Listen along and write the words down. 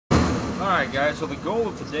Alright guys, so the goal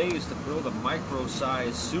of today is to build a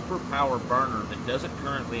micro-sized super power burner that doesn't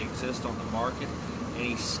currently exist on the market,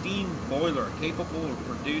 and a steam boiler capable of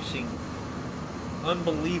producing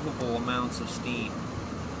unbelievable amounts of steam.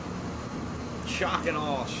 Shock and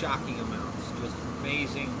awe, shocking amounts. Just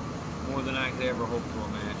amazing, more than I could ever hope to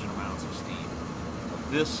imagine amounts of steam. So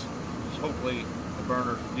this is hopefully the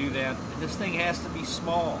burner to do that. And this thing has to be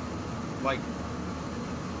small, like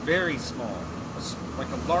very small. Like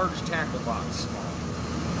a large tackle box small.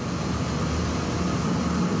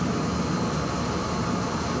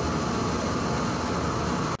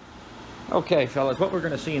 Okay fellas, what we're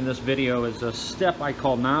going to see in this video is a step I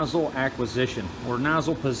call nozzle acquisition, or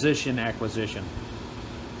nozzle position acquisition.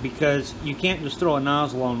 Because you can't just throw a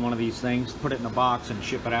nozzle on one of these things, put it in a box and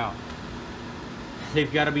ship it out.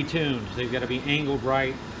 They've got to be tuned, they've got to be angled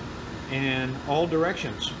right in all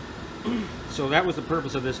directions. So that was the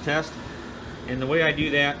purpose of this test. And the way I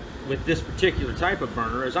do that with this particular type of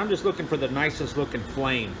burner is I'm just looking for the nicest looking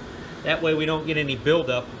flame. That way we don't get any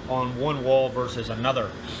buildup on one wall versus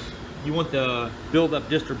another. You want the buildup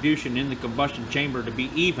distribution in the combustion chamber to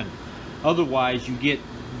be even. Otherwise you get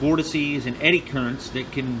vortices and eddy currents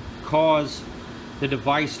that can cause the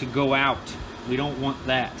device to go out. We don't want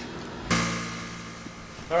that.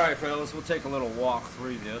 Alright fellas, we'll take a little walk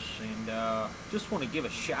through this, and just want to give a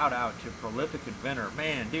shout out to Prolific Inventor.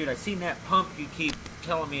 Man, dude, I seen that pump you keep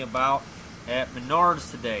telling me about at Menards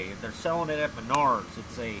today. They're selling it at Menards.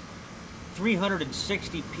 It's a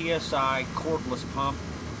 360 PSI cordless pump.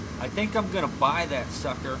 I think I'm going to buy that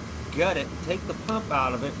sucker, gut it, take the pump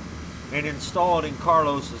out of it, and install it in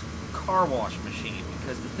Carlos's car wash machine,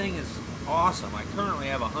 because the thing is awesome. I currently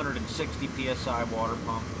have a 160 PSI water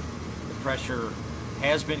pump. The pressure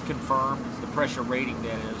has been confirmed, the pressure rating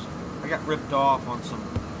that is. I got ripped off on some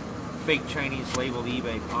fake Chinese labeled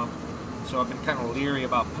eBay pump, so I've been kind of leery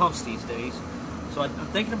about pumps these days. So I'm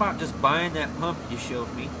thinking about just buying that pump you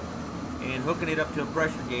showed me and hooking it up to a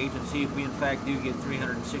pressure gauge and see if we in fact do get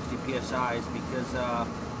 360 PSIs, because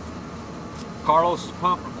Carlos's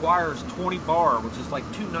pump requires 20 bar, which is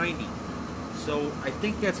like 290. So I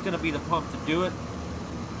think that's going to be the pump to do it.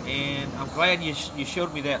 And I'm glad you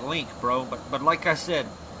showed me that link, bro. But like I said,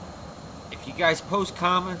 if you guys post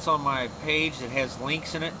comments on my page that has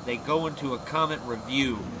links in it, they go into a comment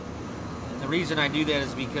review. And the reason I do that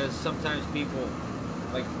is because sometimes people,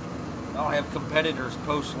 like, I'll have competitors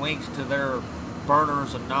post links to their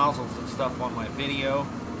burners and nozzles and stuff on my video.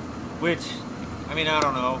 Which, I mean, I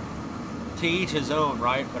don't know. To each his own,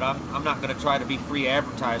 right? But I'm not going to try to be free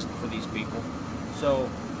advertising for these people. So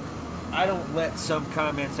I don't let some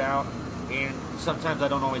comments out, and sometimes I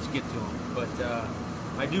don't always get to them, but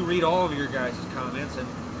I do read all of your guys' comments, and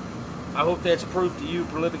I hope that's proof to you,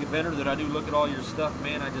 Prolific Inventor, that I do look at all your stuff.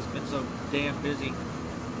 Man, I've just been so damn busy,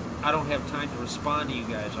 I don't have time to respond to you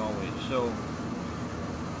guys always, so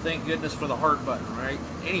thank goodness for the heart button, right?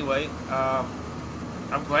 Anyway,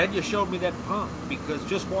 I'm glad you showed me that pump, because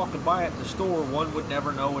just walking by at the store, one would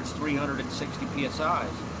never know it's 360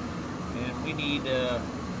 PSIs, and we need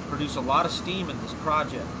produce a lot of steam in this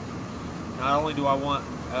project. Not only do I want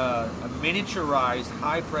a miniaturized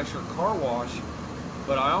high pressure car wash,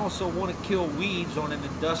 but I also want to kill weeds on an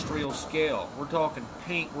industrial scale. We're talking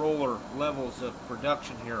paint roller levels of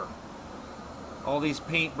production here. All these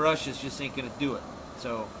paint brushes just ain't gonna do it.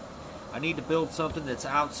 So I need to build something that's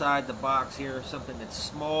outside the box here, something that's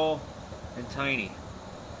small and tiny.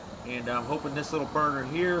 And I'm hoping this little burner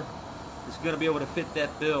here is gonna be able to fit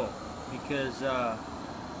that bill, because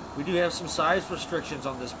we do have some size restrictions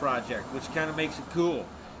on this project, which kind of makes it cool.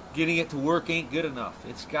 Getting it to work ain't good enough.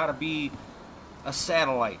 It's got to be a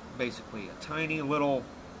satellite, basically. A tiny little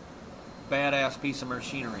badass piece of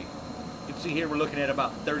machinery. You can see here we're looking at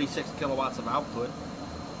about 36 kilowatts of output.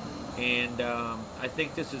 And I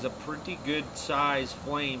think this is a pretty good size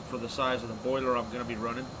flame for the size of the boiler I'm going to be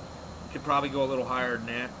running. Could probably go a little higher than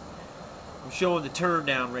that. I'm showing the turn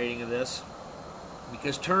down rating of this,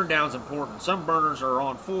 because turn down is important. Some burners are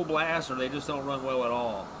on full blast, or they just don't run well at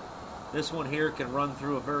all. This one here can run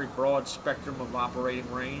through a very broad spectrum of operating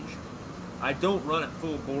range. I don't run it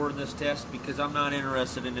full bore in this test because I'm not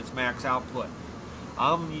interested in its max output.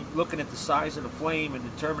 I'm looking at the size of the flame and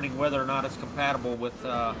determining whether or not it's compatible with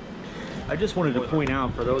I just wanted to point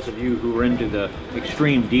out, for those of you who are into the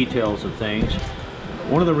extreme details of things,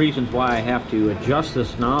 one of the reasons why I have to adjust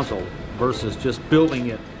this nozzle versus just building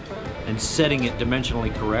it and setting it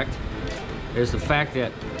dimensionally correct is the fact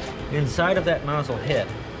that inside of that nozzle head,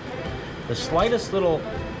 the slightest little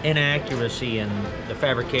inaccuracy in the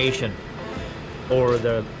fabrication or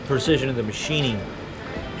the precision of the machining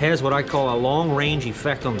has what I call a long-range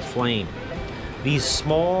effect on the flame. These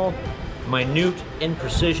small minute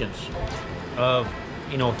imprecisions of,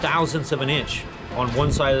 you know, thousandths of an inch on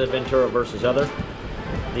one side of the Ventura versus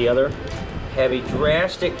the other, have a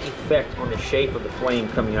drastic effect on the shape of the flame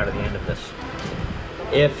coming out of the end of this.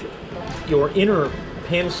 If your inner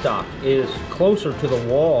penstock is closer to the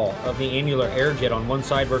wall of the annular air jet on one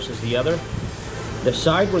side versus the other, the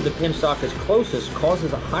side where the penstock is closest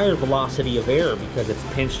causes a higher velocity of air because it's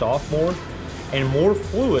pinched off more, and more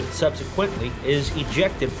fluid subsequently is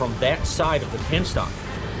ejected from that side of the penstock.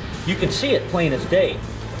 You can see it plain as day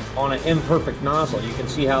on an imperfect nozzle. You can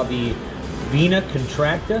see how the vena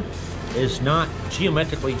contracta is not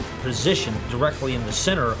geometrically positioned directly in the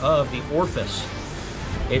center of the orifice.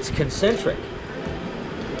 It's concentric,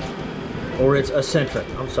 or it's eccentric,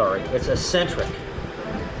 I'm sorry, it's eccentric.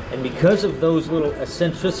 And because of those little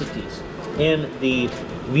eccentricities in the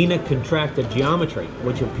vena contracta geometry,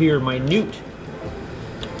 which appear minute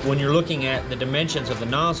when you're looking at the dimensions of the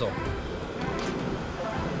nozzle,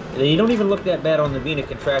 you don't even look that bad on the vena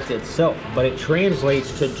contracta itself, but it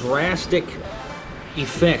translates to drastic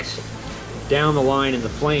effects down the line in the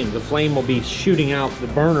flame. The flame will be shooting out the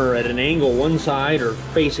burner at an angle one side or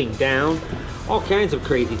facing down, all kinds of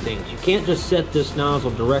crazy things. You can't just set this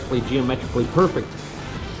nozzle directly geometrically perfect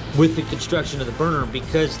with the construction of the burner,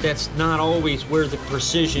 because that's not always where the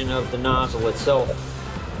precision of the nozzle itself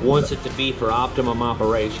wants it to be for optimum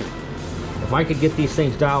operation. If I could get these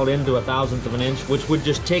things dialed into a thousandth of an inch, which would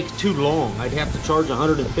just take too long, I'd have to charge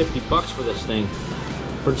 150 bucks for this thing,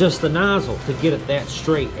 for just the nozzle, to get it that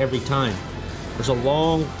straight every time. There's a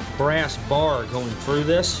long brass bar going through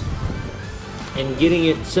this, and getting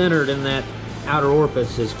it centered in that outer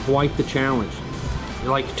orifice is quite the challenge.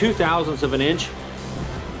 Like 2 thousandths of an inch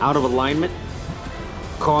out of alignment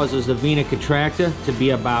causes the vena contracta to be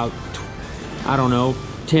about, I don't know,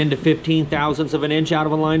 10 to 15 thousandths of an inch out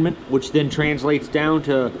of alignment, which then translates down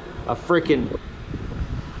to a frickin'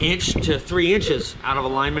 inch to 3 inches out of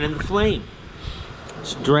alignment in the flame.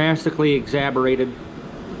 It's drastically exasperated,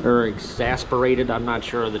 I'm not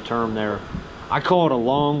sure of the term there. I call it a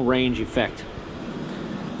long range effect.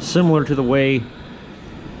 Similar to the way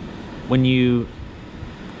when you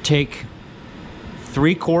take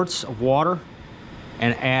 3 quarts of water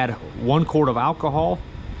and add 1 quart of alcohol,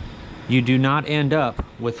 you do not end up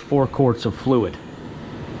with 4 quarts of fluid,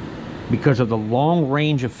 because of the long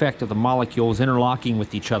range effect of the molecules interlocking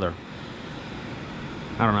with each other.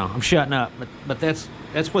 I don't know, I'm shutting up, but that's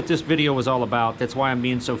what this video was all about. That's why I'm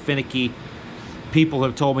being so finicky. People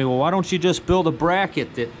have told me, well, why don't you just build a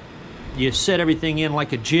bracket that you set everything in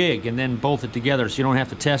like a jig and then bolt it together so you don't have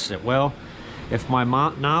to test it? Well, if my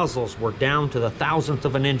nozzles were down to the thousandth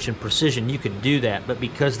of an inch in precision, you could do that, but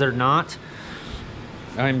because they're not,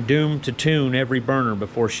 I'm doomed to tune every burner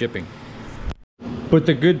before shipping. But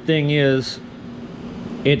the good thing is,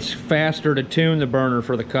 it's faster to tune the burner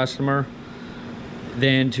for the customer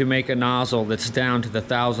than to make a nozzle that's down to the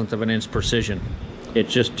thousandth of an inch precision.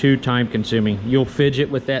 It's just too time consuming. You'll fidget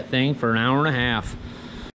with that thing for an hour and a half